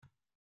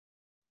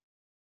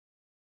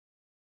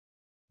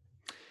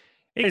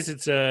Hey guys,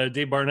 it's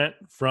Dave Barnett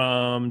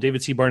from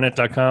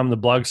davidcbarnett.com, the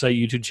blog site,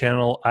 YouTube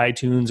channel,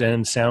 iTunes,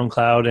 and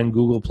SoundCloud, and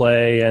Google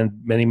Play, and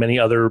many, many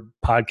other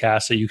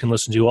podcasts that you can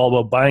listen to, all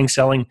about buying,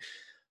 selling,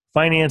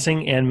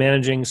 financing, and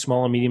managing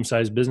small and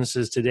medium-sized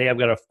businesses. Today, I've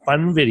got a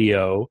fun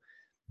video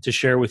to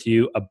share with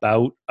you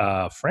about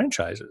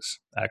franchises,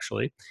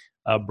 actually,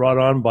 brought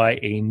on by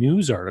a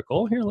news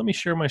article. Here, let me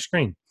share my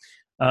screen.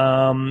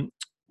 There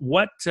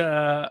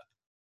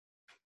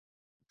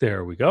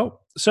we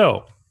go.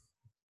 So,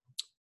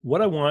 what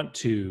I want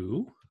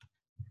to,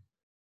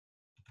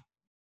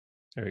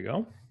 there you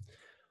go.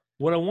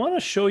 What I want to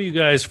show you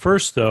guys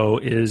first, though,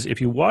 is if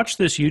you watch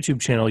this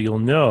YouTube channel, you'll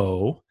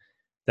know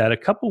that a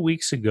couple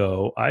weeks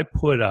ago, I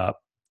put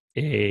up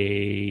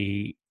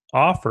a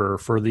offer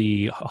for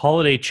the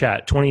Holiday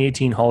Chat,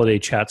 2018 Holiday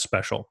Chat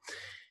Special.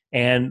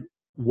 And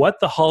what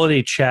the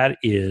Holiday Chat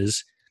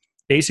is,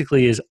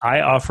 basically, is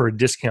I offer a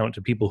discount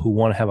to people who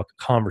want to have a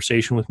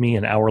conversation with me,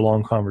 an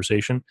hour-long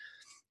conversation.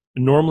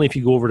 Normally, if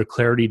you go over to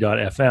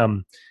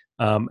clarity.fm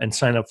and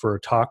sign up for a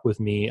talk with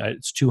me,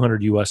 it's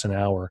 $200 US an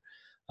hour.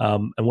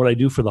 And what I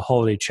do for the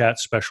Holiday Chat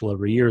Special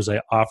every year is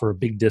I offer a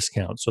big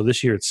discount. So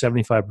this year it's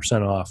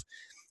 75% off.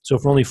 So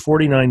for only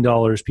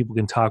 $49, people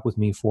can talk with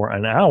me for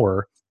an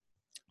hour.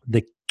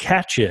 The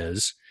catch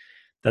is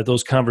that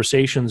those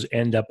conversations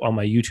end up on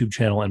my YouTube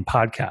channel and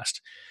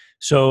podcast.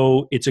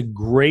 So it's a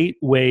great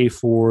way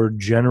for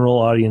general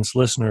audience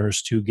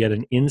listeners to get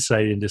an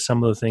insight into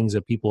some of the things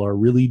that people are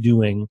really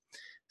doing,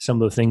 some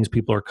of the things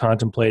people are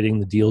contemplating,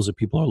 the deals that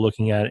people are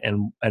looking at,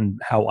 and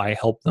how I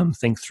help them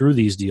think through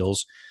these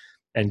deals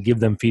and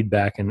give them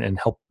feedback and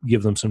help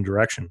give them some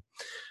direction.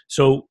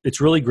 So it's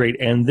really great.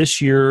 And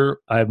this year,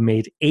 I've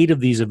made 8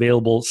 of these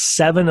available.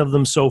 7 of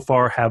them so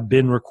far have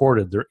been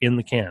recorded. They're in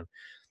the can.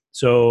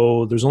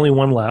 So there's only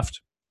one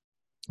left.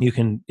 You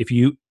can, if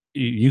you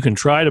can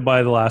try to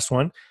buy the last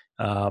one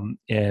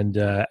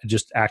and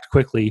just act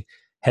quickly.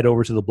 Head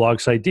over to the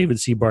blog site,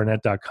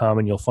 davidcbarnett.com,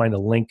 and you'll find a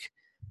link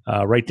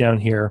right down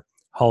here,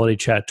 Holiday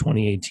Chat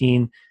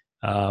 2018,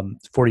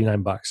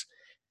 $49.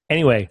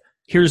 Anyway,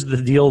 here's the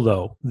deal,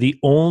 though. The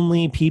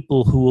only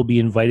people who will be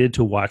invited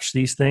to watch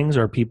these things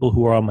are people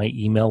who are on my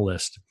email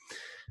list.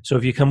 So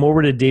if you come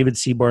over to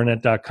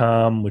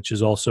davidcbarnett.com, which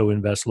is also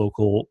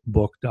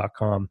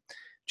investlocalbook.com,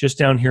 just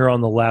down here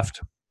on the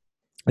left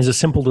is a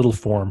simple little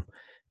form.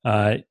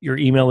 Your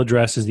email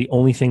address is the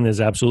only thing that is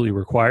absolutely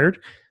required.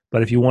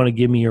 But if you want to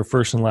give me your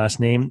first and last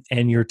name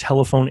and your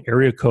telephone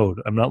area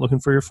code, I'm not looking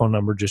for your phone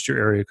number, just your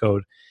area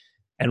code,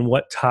 and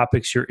what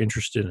topics you're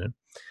interested in.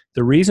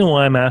 The reason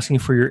why I'm asking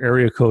for your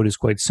area code is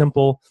quite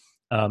simple.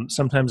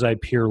 Sometimes I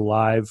appear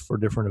live for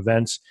different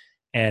events,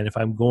 and if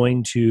I'm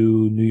going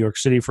to New York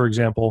City, for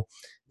example,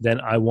 then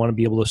I want to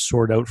be able to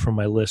sort out from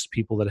my list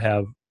people that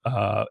have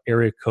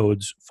area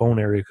codes, phone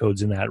area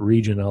codes in that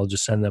region. I'll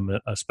just send them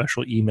a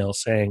special email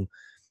saying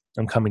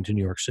I'm coming to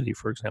New York City,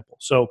 for example.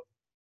 So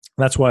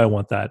that's why I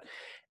want that.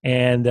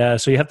 And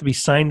so you have to be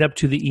signed up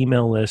to the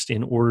email list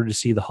in order to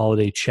see the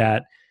Holiday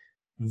Chat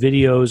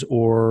videos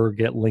or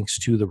get links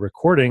to the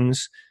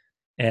recordings.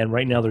 And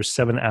right now there's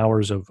 7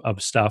 hours of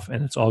stuff,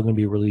 and it's all going to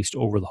be released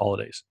over the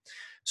holidays.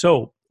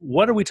 So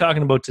what are we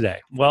talking about today?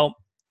 Well,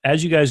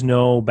 as you guys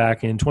know,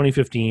 back in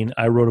 2015,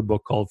 I wrote a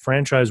book called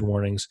Franchise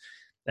Warnings,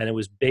 and it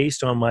was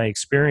based on my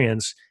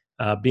experience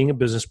being a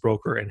business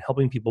broker and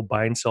helping people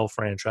buy and sell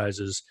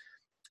franchises,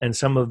 and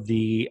some of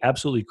the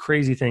absolutely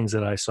crazy things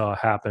that I saw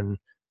happen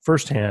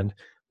firsthand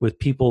with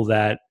people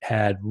that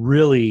had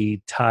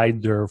really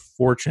tied their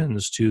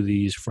fortunes to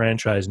these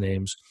franchise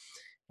names,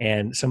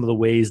 and some of the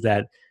ways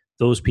that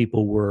those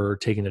people were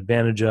taken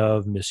advantage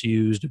of,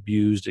 misused,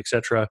 abused,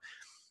 etc.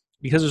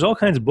 Because there's all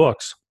kinds of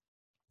books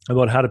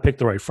about how to pick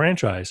the right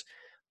franchise,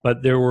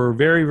 but there were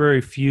very, very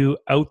few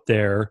out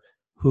there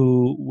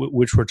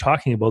which were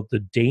talking about the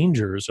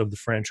dangers of the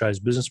franchise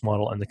business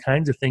model and the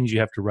kinds of things you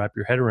have to wrap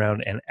your head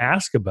around and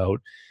ask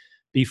about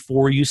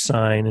before you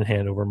sign and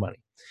hand over money.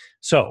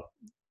 So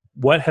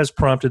what has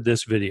prompted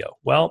this video?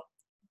 Well,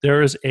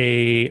 there is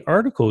an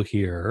article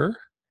here,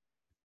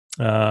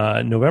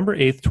 November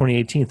 8th,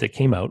 2018, that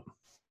came out.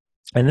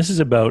 And this is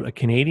about a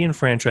Canadian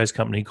franchise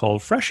company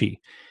called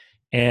Freshii.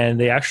 And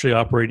they actually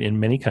operate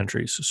in many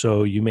countries.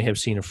 So you may have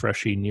seen a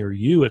Freshii near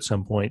you at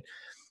some point.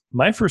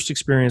 My first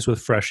experience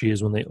with Freshii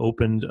is when they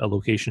opened a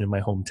location in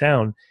my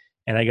hometown,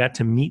 and I got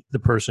to meet the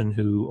person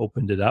who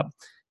opened it up.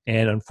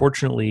 And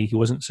unfortunately, he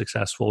wasn't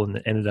successful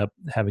and ended up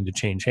having to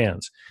change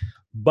hands.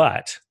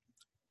 But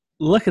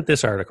look at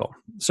this article.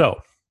 So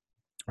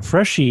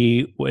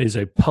Freshii is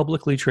a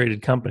publicly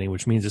traded company,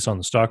 which means it's on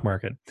the stock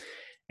market.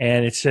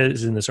 And it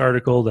says in this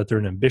article that they're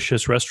an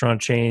ambitious restaurant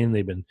chain.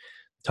 They've been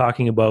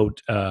talking about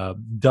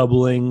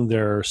doubling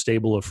their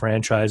stable of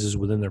franchises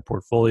within their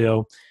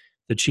portfolio.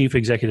 The chief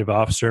executive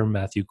officer,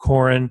 Matthew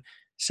Corrin,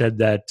 said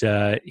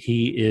that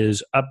he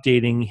is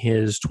updating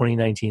his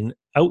 2019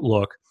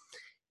 outlook.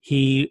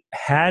 He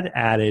had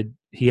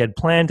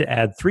planned to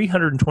add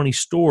 320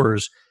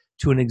 stores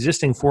to an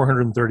existing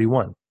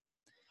 431.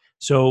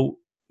 So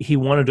he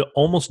wanted to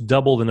almost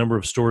double the number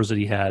of stores that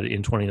he had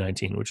in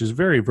 2019, which is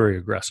very, very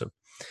aggressive.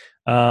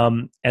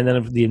 And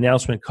then the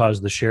announcement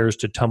caused the shares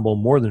to tumble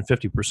more than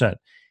 50%.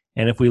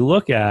 And if we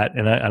look at,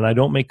 and I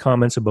don't make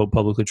comments about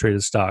publicly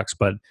traded stocks,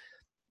 but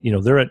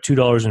they're at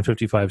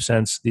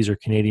 $2.55. These are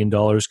Canadian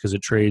dollars because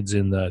it trades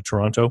in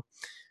Toronto.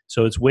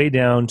 So it's way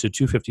down to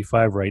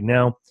 $2.55 right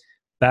now.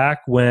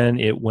 Back when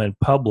it went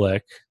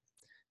public,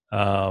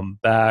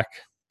 back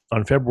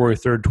on February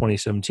 3rd,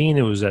 2017,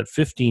 it was at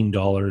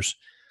 $15,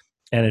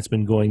 and it's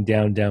been going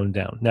down, down,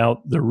 down.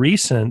 Now, the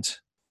recent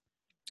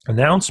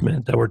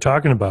announcement that we're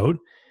talking about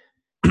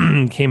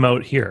came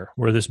out here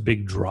where this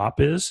big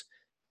drop is,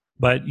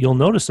 but you'll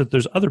notice that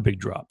there's other big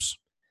drops.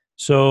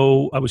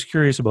 So I was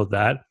curious about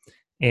that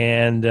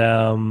and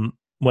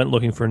went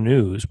looking for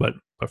news. But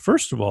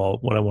first of all,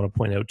 what I want to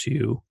point out to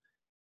you,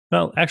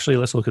 well, actually,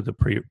 let's look at the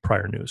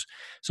prior news.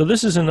 So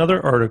this is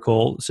another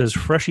article. It says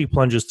Freshii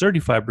plunges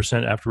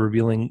 35% after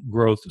revealing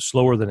growth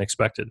slower than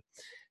expected.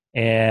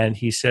 And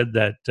he said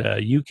that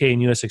UK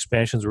and US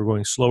expansions were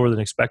going slower than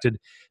expected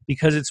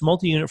because its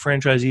multi-unit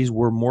franchisees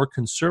were more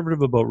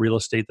conservative about real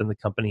estate than the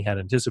company had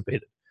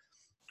anticipated.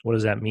 What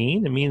does that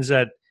mean? It means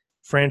that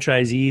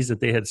franchisees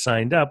that they had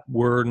signed up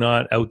were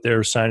not out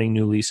there signing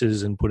new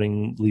leases and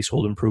putting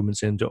leasehold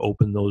improvements in to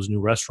open those new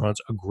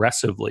restaurants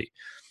aggressively.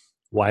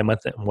 Why might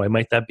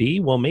that be?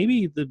 Well,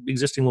 maybe the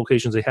existing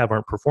locations they have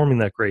aren't performing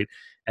that great,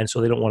 and so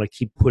they don't want to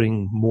keep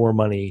putting more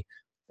money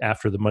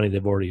after the money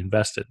they've already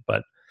invested.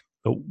 But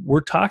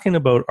we're talking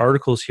about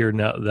articles here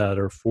now that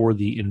are for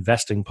the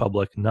investing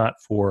public, not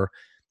for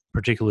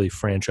particularly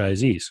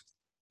franchisees.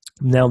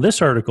 Now, this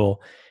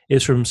article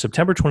is from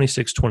September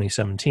 26,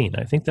 2017.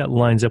 I think that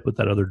lines up with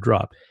that other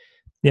drop.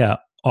 Yeah,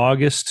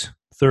 August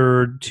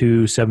 3rd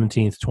to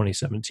 17th,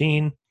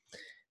 2017.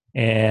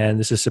 And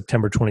this is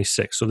September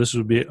 26th. So this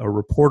would be a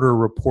reporter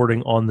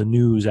reporting on the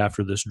news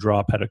after this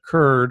drop had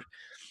occurred.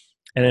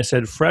 And it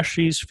said,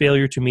 Freshii's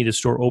failure to meet its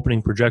store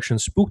opening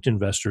projections spooked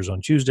investors on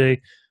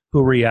Tuesday,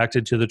 who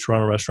reacted to the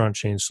Toronto restaurant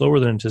chain's slower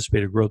than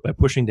anticipated growth by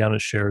pushing down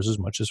its shares as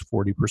much as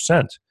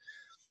 40%.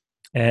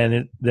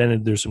 And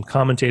then there's some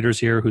commentators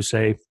here who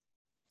say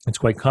it's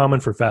quite common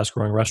for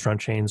fast-growing restaurant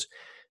chains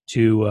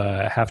to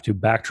have to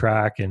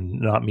backtrack and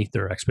not meet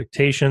their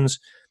expectations.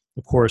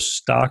 Of course,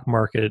 stock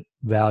market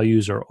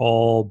values are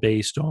all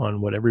based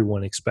on what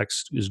everyone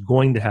expects is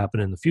going to happen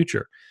in the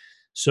future.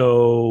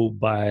 So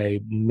by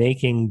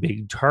making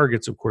big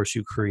targets, of course,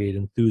 you create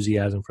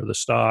enthusiasm for the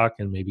stock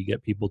and maybe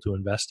get people to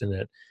invest in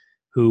it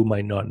who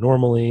might not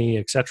normally,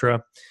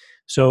 etc.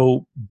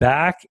 So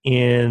back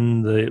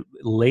in the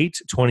late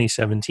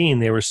 2017,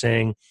 they were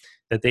saying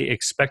that they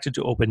expected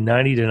to open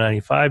 90 to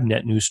 95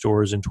 net new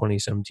stores in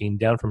 2017,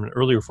 down from an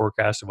earlier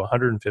forecast of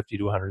 150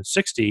 to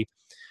 160.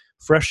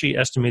 Freshii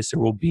estimates there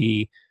will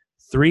be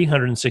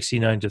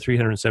 369 to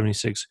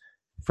 376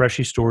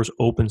 Freshii stores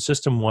open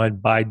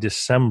system-wide by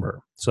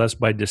December. So that's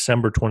by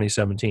December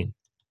 2017.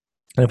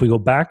 And if we go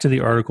back to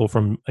the article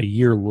from a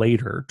year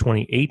later,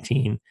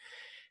 2018,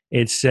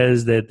 it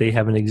says that they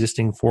have an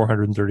existing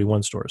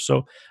 431 stores.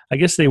 So I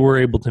guess they were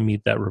able to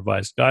meet that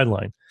revised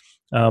guideline.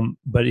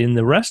 But in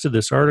the rest of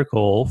this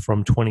article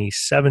from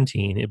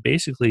 2017,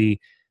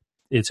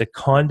 it's a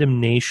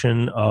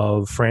condemnation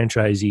of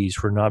franchisees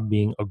for not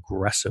being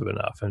aggressive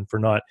enough and for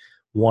not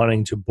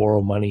wanting to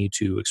borrow money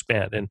to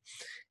expand.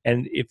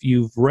 And if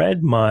you've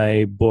read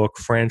my book,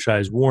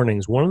 Franchise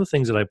Warnings, one of the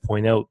things that I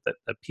point out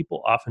that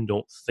people often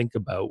don't think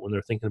about when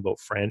they're thinking about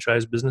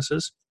franchise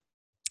businesses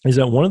is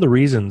that one of the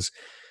reasons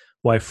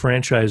why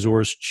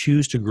franchisors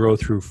choose to grow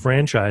through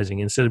franchising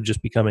instead of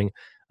just becoming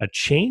a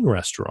chain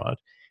restaurant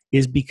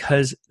is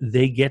because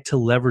they get to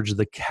leverage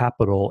the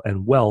capital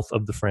and wealth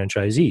of the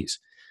franchisees.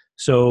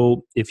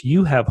 So if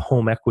you have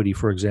home equity,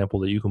 for example,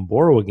 that you can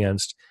borrow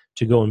against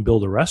to go and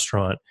build a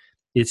restaurant,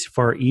 it's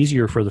far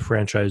easier for the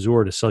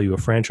franchisor to sell you a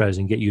franchise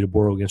and get you to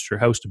borrow against your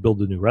house to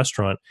build a new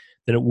restaurant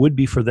than it would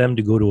be for them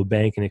to go to a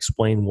bank and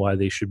explain why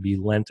they should be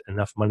lent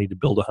enough money to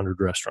build 100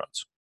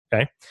 restaurants.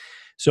 Okay?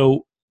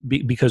 So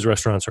because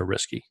restaurants are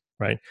risky,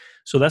 right?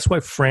 So that's why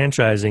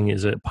franchising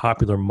is a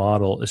popular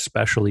model,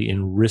 especially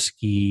in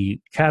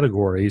risky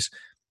categories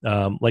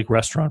like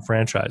restaurant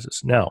franchises.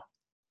 Now,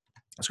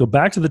 let's go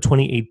back to the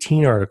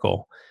 2018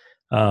 article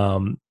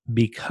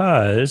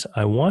because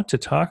I want to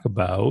talk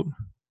about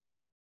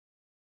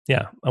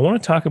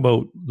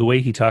the way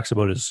he talks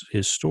about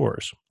his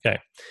stores. Okay.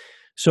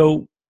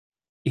 So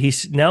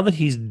now that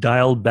he's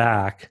dialed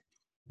back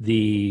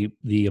the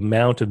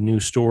amount of new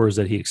stores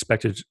that he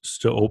expected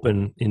to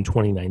open in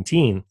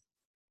 2019,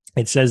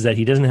 it says that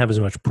he doesn't have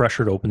as much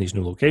pressure to open these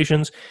new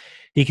locations.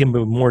 He can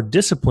be more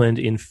disciplined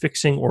in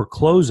fixing or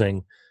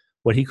closing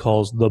what he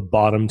calls the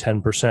bottom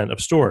 10% of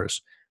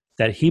stores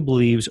that he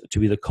believes to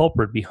be the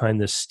culprit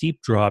behind the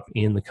steep drop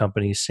in the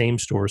company's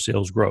same-store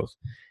sales growth.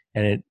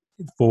 And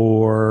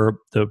for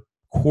the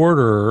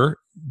quarter,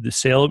 the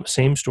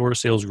same-store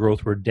sales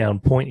growth were down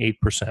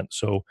 0.8%.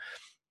 So,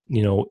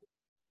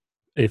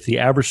 if the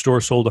average store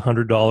sold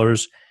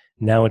 $100,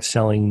 now it's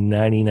selling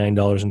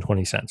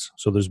 $99.20.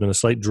 So there's been a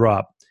slight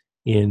drop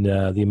in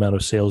the amount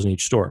of sales in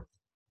each store.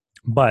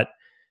 But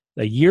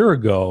a year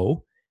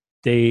ago,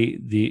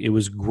 it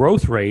was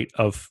growth rate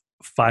of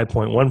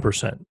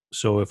 5.1%.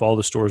 So if all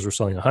the stores were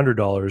selling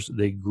 $100,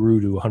 they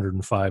grew to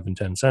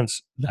 105.10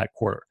 cents that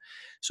quarter.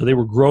 So they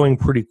were growing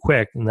pretty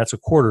quick, and that's a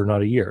quarter,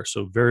 not a year.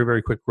 So very,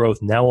 very quick growth.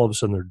 Now all of a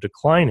sudden they're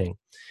declining.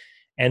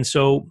 And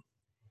so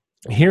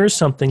here's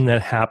something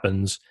that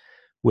happens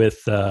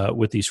with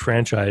these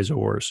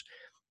franchisors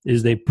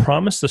is they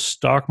promise the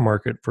stock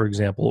market, for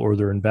example, or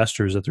their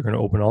investors that they're going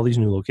to open all these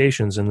new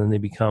locations, and then they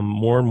become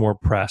more and more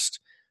pressed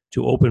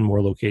to open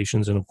more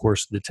locations. And of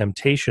course, the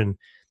temptation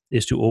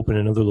is to open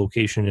another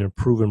location in a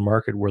proven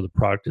market where the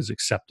product is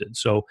accepted.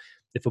 So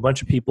if a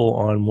bunch of people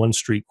on one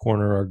street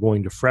corner are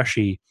going to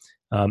Freshie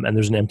and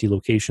there's an empty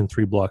location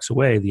 3 blocks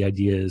away, the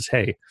idea is,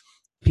 hey,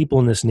 people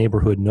in this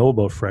neighborhood know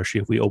about Freshie.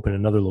 If we open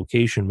another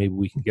location, maybe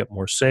we can get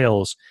more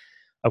sales.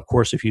 Of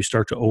course, if you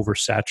start to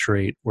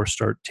oversaturate or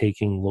start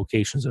taking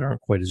locations that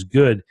aren't quite as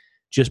good,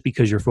 just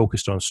because you're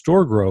focused on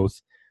store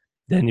growth,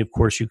 then of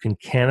course you can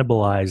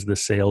cannibalize the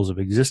sales of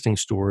existing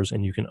stores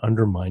and you can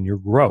undermine your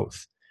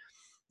growth.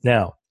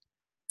 Now,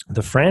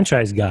 the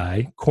franchise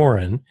guy,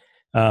 Corin,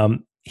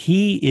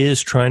 he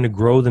is trying to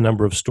grow the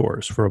number of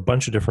stores for a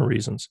bunch of different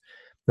reasons.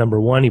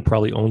 Number one, he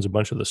probably owns a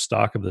bunch of the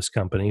stock of this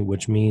company,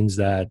 which means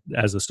that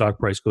as the stock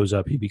price goes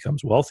up, he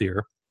becomes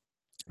wealthier.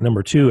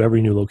 Number two,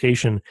 every new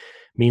location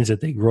means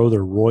that they grow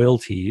their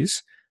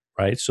royalties,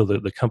 right? So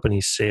that the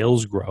company's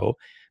sales grow.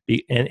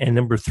 And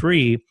number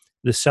three,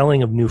 the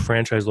selling of new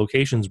franchise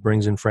locations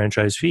brings in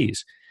franchise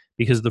fees,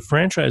 because the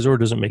franchisor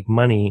doesn't make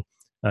money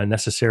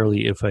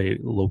necessarily if a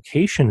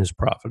location is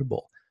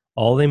profitable.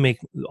 All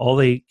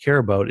they care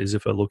about is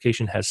if a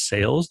location has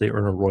sales, they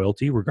earn a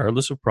royalty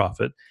regardless of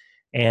profit.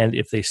 And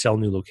if they sell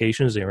new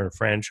locations, they earn a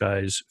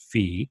franchise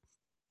fee.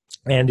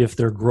 And if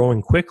they're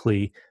growing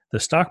quickly,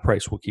 the stock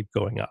price will keep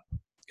going up.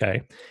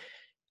 Okay.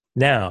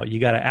 Now you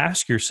got to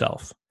ask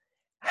yourself,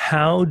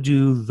 how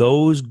do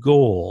those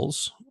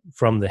goals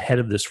from the head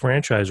of this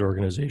franchise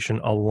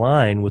organization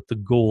align with the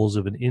goals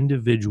of an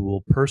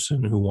individual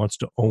person who wants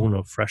to own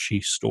a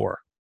Freshie store?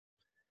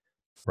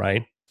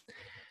 Right?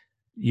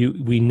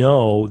 We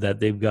know that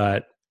they've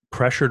got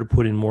pressure to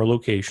put in more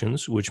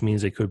locations, which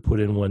means they could put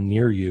in one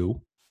near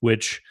you,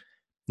 which,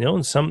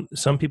 and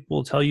some people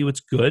will tell you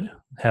it's good.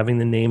 Having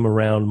the name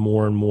around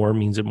more and more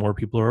means that more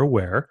people are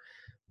aware.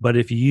 But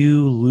if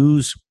you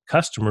lose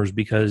customers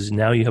because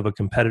now you have a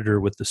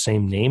competitor with the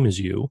same name as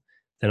you,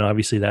 then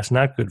obviously that's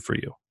not good for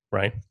you,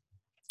 right?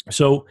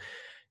 So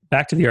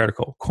back to the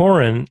article.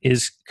 Corin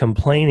is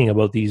complaining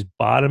about these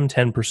bottom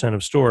 10%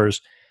 of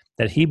stores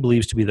that he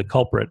believes to be the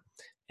culprit.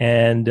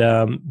 And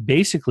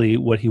basically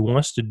what he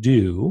wants to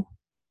do,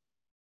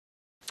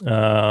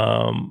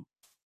 down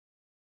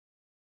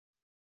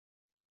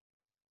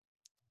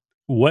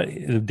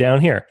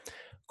here,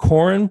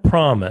 Corin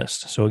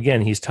promised, so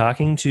again, he's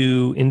talking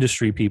to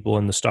industry people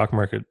and the stock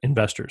market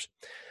investors.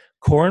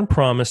 Corin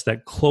promised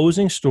that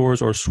closing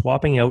stores or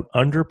swapping out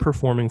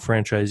underperforming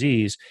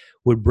franchisees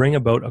would bring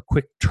about a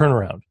quick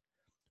turnaround.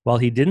 While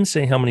he didn't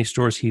say how many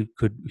stores he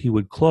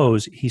would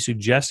close, he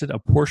suggested a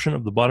portion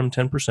of the bottom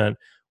 10%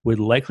 would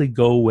likely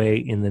go away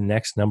in the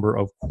next number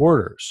of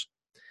quarters.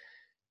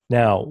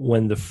 Now,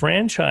 when the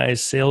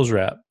franchise sales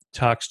rep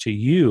talks to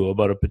you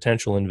about a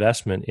potential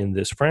investment in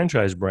this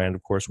franchise brand,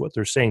 of course, what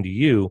they're saying to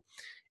you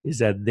is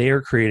that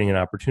they're creating an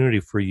opportunity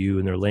for you,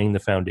 and they're laying the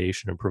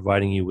foundation and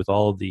providing you with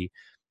all of the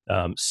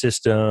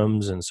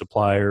systems and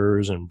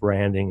suppliers and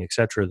branding, et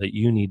cetera, that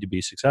you need to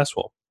be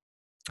successful.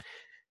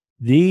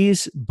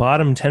 These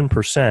bottom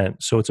 10%,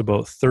 so it's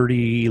about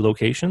 30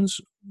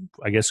 locations,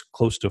 I guess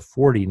close to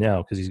 40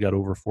 now because he's got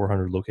over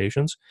 400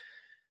 locations.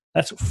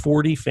 That's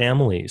 40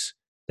 families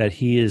that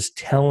he is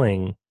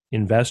telling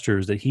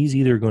investors that he's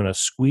either going to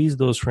squeeze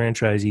those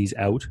franchisees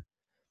out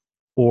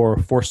or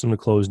force them to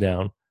close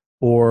down,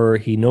 or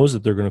he knows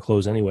that they're going to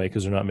close anyway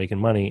because they're not making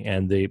money,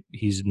 and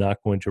he's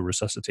not going to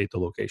resuscitate the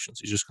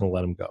locations. He's just going to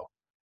let them go.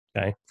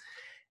 Okay.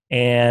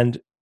 And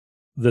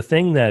the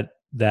thing that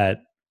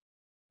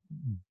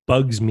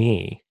bugs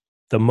me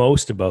the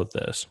most about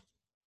this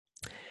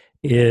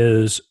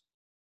is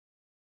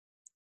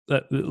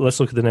let's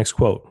look at the next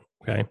quote.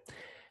 Okay.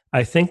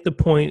 I think the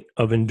point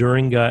of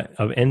ending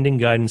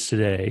guidance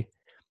today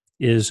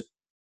is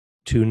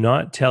to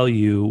not tell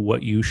you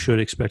what you should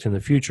expect in the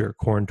future,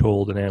 Corin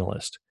told an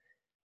analyst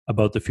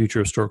about the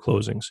future of store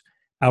closings.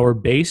 Our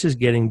base is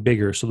getting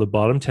bigger, so the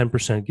bottom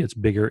 10% gets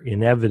bigger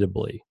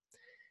inevitably.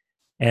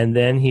 And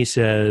then he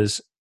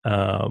says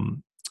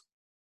some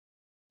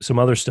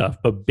other stuff.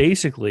 But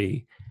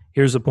basically,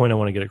 here's the point I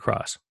want to get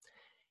across.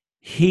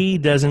 He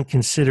doesn't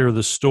consider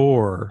the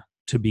store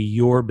to be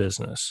your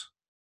business.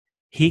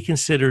 He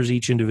considers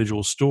each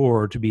individual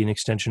store to be an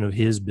extension of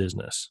his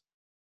business.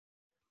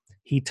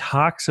 He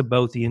talks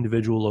about the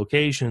individual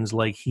locations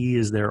like he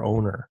is their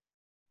owner.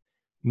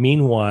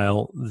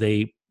 Meanwhile,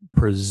 they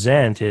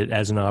present it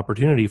as an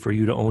opportunity for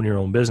you to own your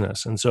own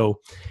business. And so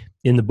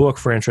in the book,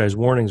 Franchise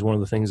Warnings, one of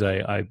the things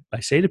I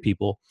say to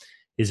people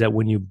is that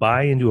when you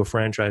buy into a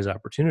franchise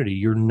opportunity,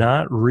 you're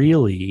not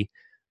really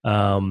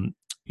owning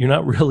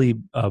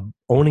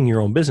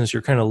your own business.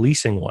 You're kind of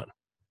leasing one,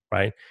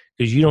 right?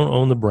 because you don't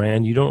own the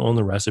brand, you don't own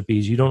the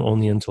recipes, you don't own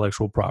the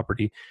intellectual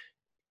property.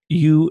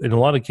 You, in a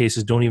lot of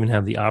cases, don't even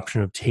have the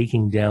option of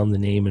taking down the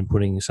name and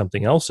putting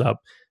something else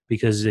up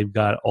because they've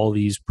got all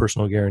these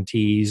personal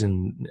guarantees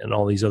and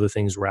all these other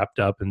things wrapped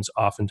up. And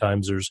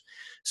oftentimes there's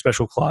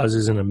special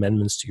clauses and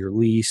amendments to your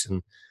lease.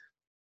 And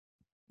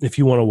if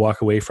you want to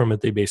walk away from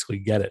it, they basically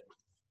get it.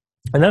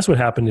 And that's what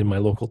happened in my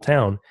local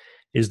town.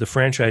 Is the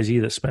franchisee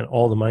that spent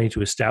all the money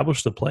to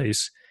establish the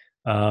place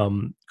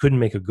couldn't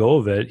make a go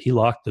of it. He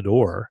locked the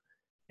door,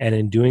 and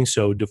in doing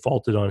so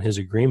defaulted on his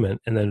agreement.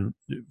 And then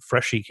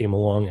Freshii came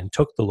along and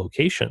took the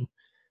location.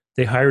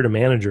 They hired a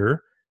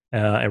manager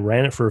and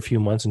ran it for a few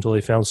months until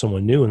they found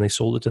someone new, and they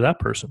sold it to that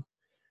person.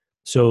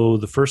 So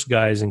the first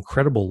guy's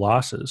incredible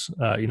losses,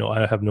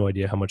 I have no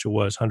idea how much it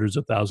was, hundreds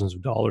of thousands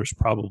of dollars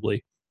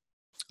probably.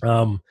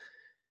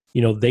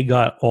 They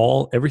got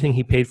everything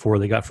he paid for,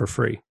 they got for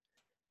free.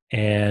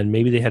 And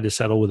maybe they had to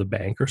settle with a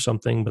bank or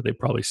something, but they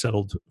probably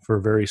settled for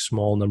a very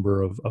small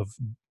number of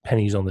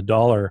pennies on the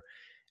dollar.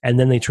 And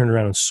then they turned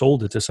around and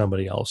sold it to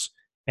somebody else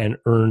and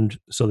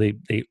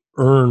they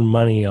earn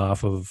money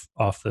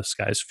off this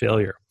guy's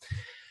failure.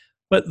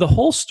 But the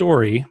whole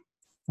story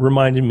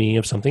reminded me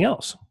of something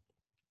else.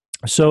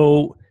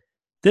 So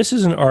this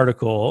is an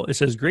article. It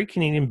says, Great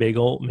Canadian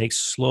Bagel makes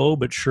slow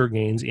but sure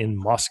gains in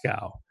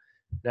Moscow.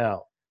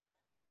 Now,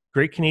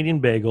 Great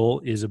Canadian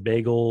Bagel is a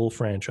bagel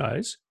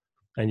franchise,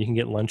 and you can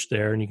get lunch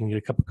there, and you can get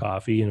a cup of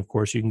coffee, and of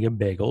course you can get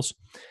bagels.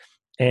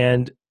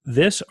 And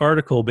this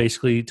article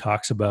basically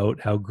talks about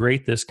how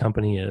great this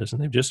company is,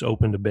 and they've just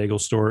opened a bagel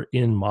store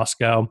in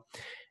Moscow.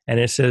 And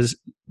it says,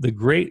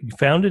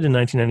 founded in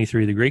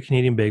 1993, the Great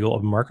Canadian Bagel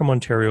of Markham,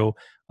 Ontario,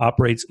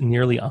 operates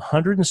nearly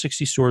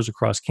 160 stores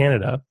across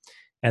Canada,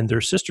 and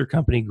their sister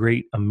company,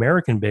 Great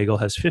American Bagel,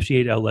 has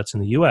 58 outlets in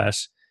the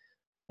U.S.,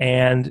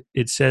 and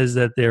it says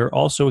that they're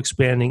also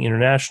expanding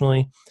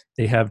internationally.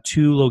 They have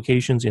 2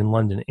 locations in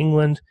London,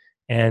 England,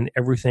 and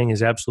everything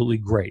is absolutely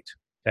great.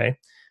 Okay,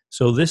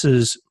 so this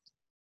is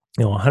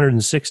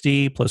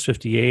 160 plus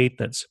 58,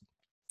 that's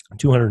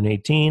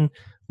 218.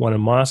 One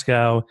in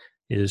Moscow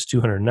is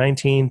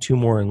 219, 2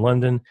 more in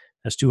London,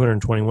 that's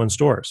 221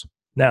 stores.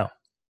 Now,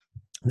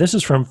 this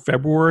is from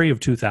February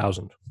of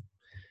 2000.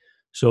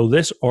 So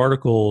this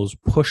article is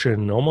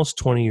pushing almost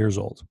 20 years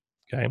old,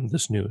 okay,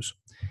 this news.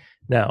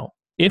 Now,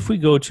 if we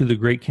go to the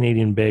Great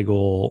Canadian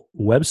Bagel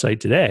website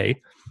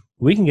today,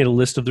 we can get a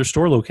list of their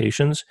store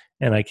locations,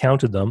 and I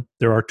counted them.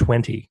 There are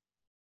 20.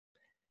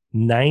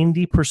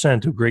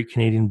 90% of Great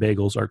Canadian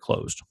Bagels are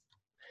closed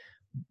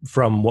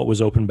from what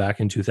was open back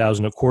in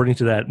 2000, according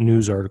to that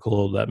news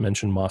article that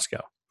mentioned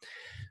Moscow.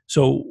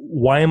 So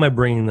why am I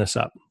bringing this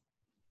up?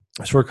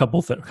 It's for a couple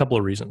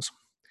of reasons.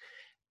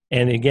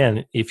 And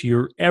again, if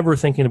you're ever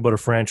thinking about a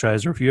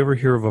franchise, or if you ever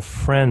hear of a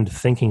friend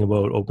thinking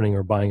about opening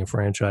or buying a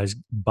franchise,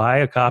 buy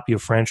a copy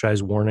of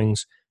Franchise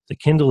Warnings. The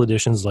Kindle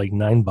edition is like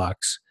 $9.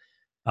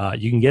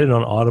 You can get it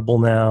on Audible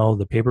now.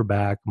 The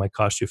paperback might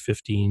cost you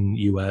 15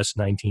 US,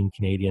 19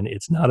 Canadian.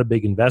 It's not a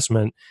big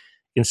investment.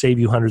 It can save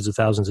you hundreds of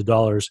thousands of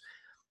dollars.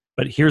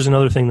 But here's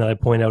another thing that I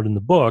point out in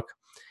the book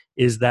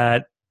is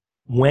that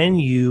when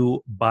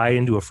you buy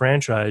into a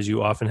franchise,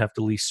 you often have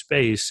to lease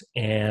space,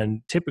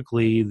 and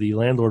typically the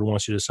landlord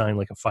wants you to sign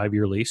like a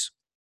 5-year lease.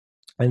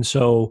 And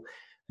so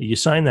you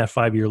sign that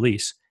 5-year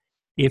lease.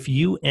 If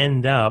you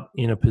end up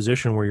in a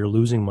position where you're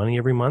losing money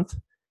every month,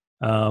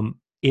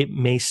 it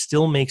may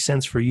still make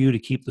sense for you to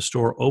keep the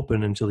store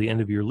open until the end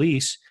of your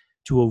lease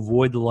to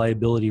avoid the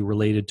liability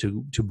related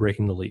to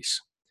breaking the lease.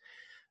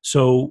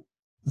 So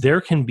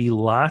there can be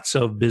lots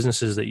of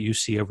businesses that you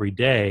see every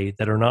day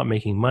that are not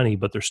making money,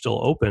 but they're still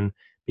open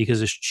because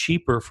it's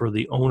cheaper for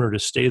the owner to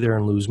stay there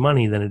and lose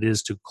money than it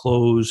is to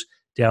close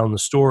down the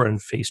store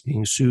and face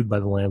being sued by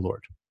the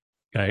landlord.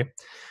 Okay.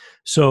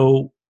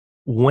 So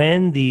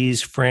when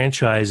these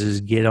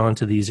franchises get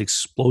onto these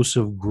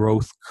explosive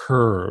growth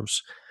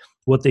curves,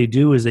 what they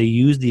do is they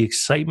use the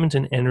excitement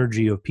and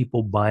energy of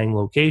people buying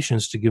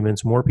locations to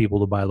convince more people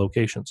to buy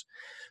locations.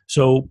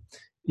 So,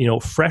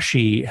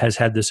 Freshii has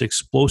had this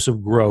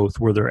explosive growth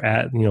where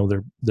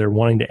they're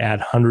wanting to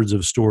add hundreds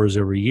of stores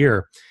every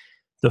year.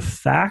 The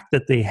fact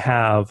that they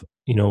have,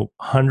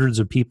 hundreds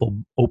of people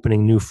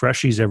opening new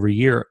Freshies every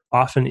year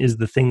often is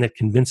the thing that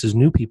convinces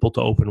new people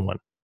to open one,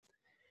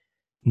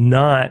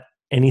 not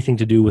anything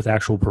to do with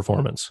actual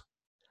performance.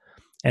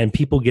 And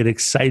people get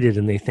excited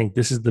and they think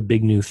this is the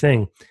big new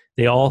thing.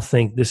 They all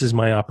think this is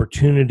my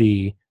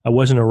opportunity. I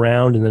wasn't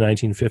around in the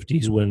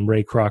 1950s when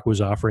Ray Kroc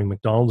was offering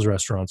McDonald's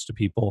restaurants to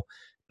people,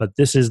 but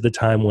this is the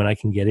time when I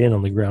can get in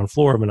on the ground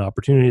floor of an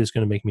opportunity that's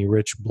going to make me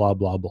rich, blah,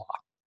 blah, blah,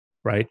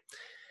 right?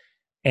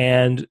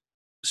 And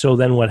so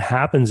then what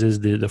happens is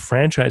the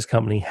franchise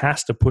company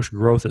has to push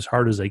growth as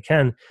hard as they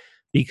can,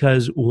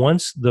 because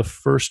once the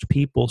first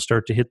people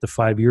start to hit the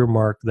 5-year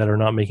mark that are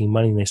not making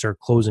money and they start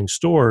closing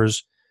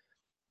stores,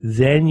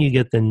 then you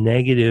get the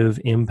negative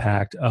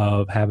impact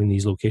of having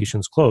these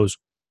locations close.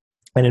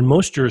 And in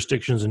most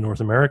jurisdictions in North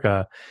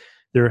America,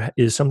 there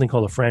is something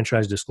called a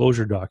franchise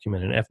disclosure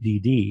document, an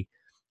FDD,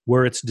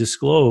 where it's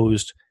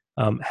disclosed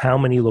how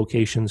many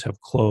locations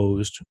have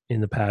closed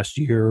in the past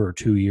year or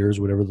 2 years,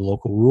 whatever the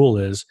local rule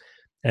is.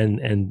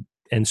 And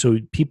so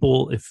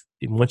people, if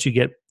once you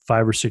get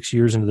 5 or 6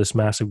 years into this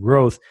massive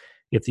growth,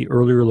 if the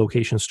earlier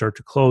locations start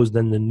to close,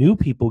 then the new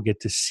people get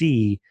to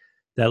see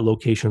that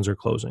locations are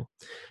closing.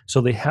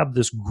 So they have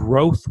this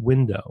growth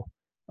window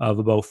of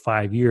about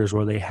 5 years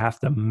where they have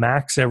to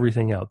max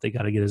everything out. They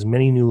got to get as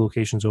many new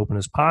locations open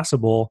as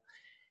possible.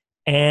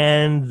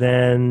 And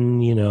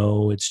then,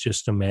 it's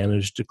just a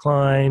managed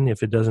decline.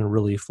 If it doesn't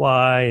really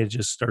fly, it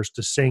just starts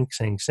to sink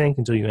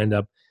until you end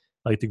up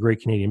like the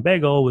Great Canadian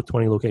Bagel with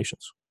 20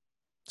 locations.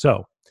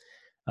 So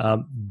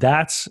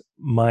that's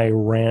my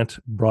rant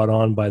brought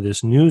on by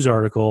this news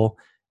article.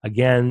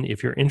 Again,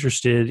 if you're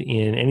interested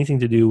in anything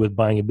to do with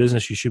buying a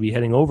business, you should be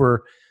heading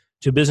over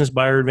to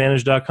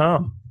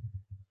businessbuyeradvantage.com.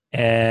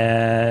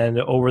 And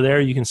over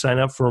there, you can sign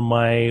up for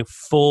my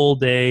full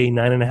day,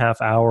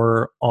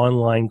 9.5-hour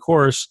online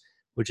course,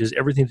 which is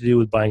everything to do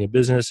with buying a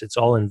business. It's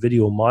all in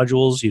video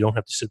modules. You don't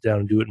have to sit down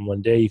and do it in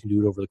one day. You can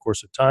do it over the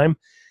course of time.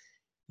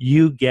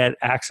 You get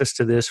access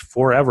to this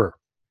forever.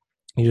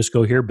 You just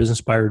go here,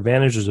 Business Buyer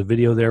Advantage. There's a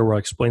video there where I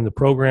explain the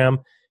program.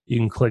 You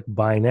can click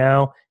Buy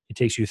Now. It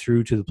takes you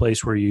through to the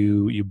place where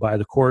you buy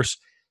the course.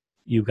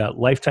 You've got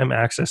lifetime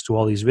access to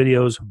all these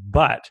videos.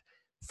 But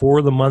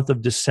for the month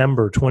of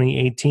December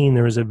 2018,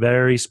 there is a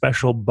very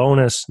special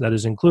bonus that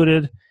is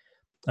included.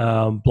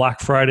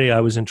 Black Friday,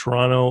 I was in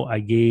Toronto. I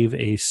gave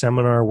a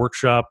seminar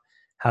workshop,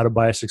 How to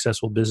Buy a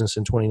Successful Business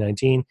in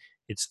 2019.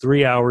 It's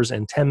 3 hours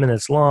and 10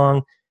 minutes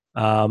long.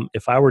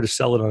 If I were to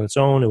sell it on its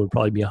own, it would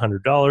probably be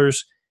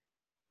 $100.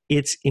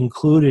 It's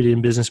included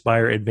in Business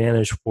Buyer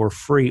Advantage for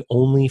free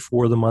only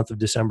for the month of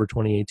December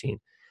 2018.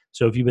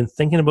 So if you've been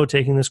thinking about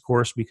taking this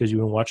course because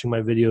you've been watching my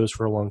videos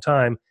for a long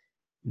time,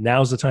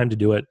 now's the time to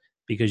do it,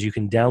 because you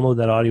can download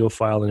that audio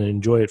file and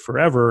enjoy it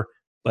forever,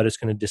 but it's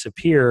going to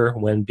disappear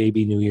when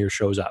baby New Year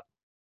shows up.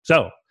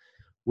 So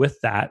with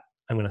that,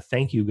 I'm going to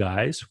thank you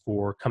guys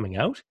for coming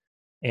out,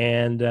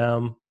 and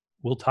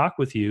we'll talk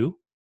with you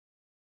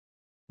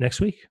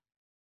next week.